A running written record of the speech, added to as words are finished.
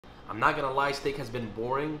I'm not gonna lie, steak has been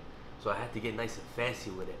boring, so I had to get nice and fancy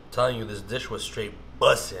with it. I'm telling you, this dish was straight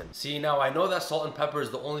bussin'. See, now I know that salt and pepper is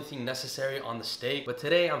the only thing necessary on the steak, but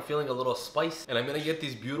today I'm feeling a little spice, and I'm gonna get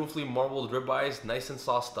these beautifully marbled ribeyes nice and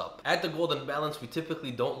sauced up. At the Golden Balance, we typically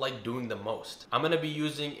don't like doing the most. I'm gonna be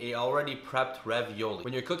using a already prepped ravioli.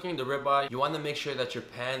 When you're cooking the ribeye, you wanna make sure that your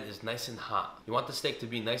pan is nice and hot. You want the steak to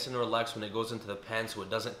be nice and relaxed when it goes into the pan so it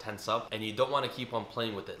doesn't tense up, and you don't wanna keep on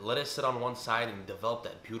playing with it. Let it sit on one side and develop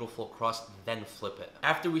that beautiful crust, then flip it.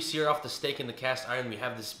 After we sear off the steak in the cast iron, we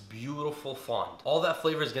have this beautiful fond. All that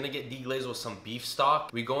flavor is gonna get deglazed with some beef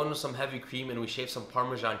stock. We go in with some heavy cream and we shave some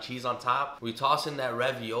Parmesan cheese on top. We toss in that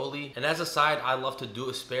ravioli, and as a side, I love to do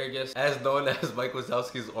asparagus, as known as Mike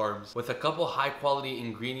Wazowski's arms. With a couple high quality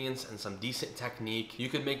ingredients and some decent technique, you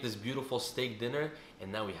could make this beautiful steak dinner, and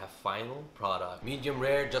now we have final product. Medium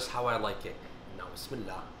rare, just how I like it. Now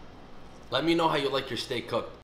bismillah. Let me know how you like your steak cooked.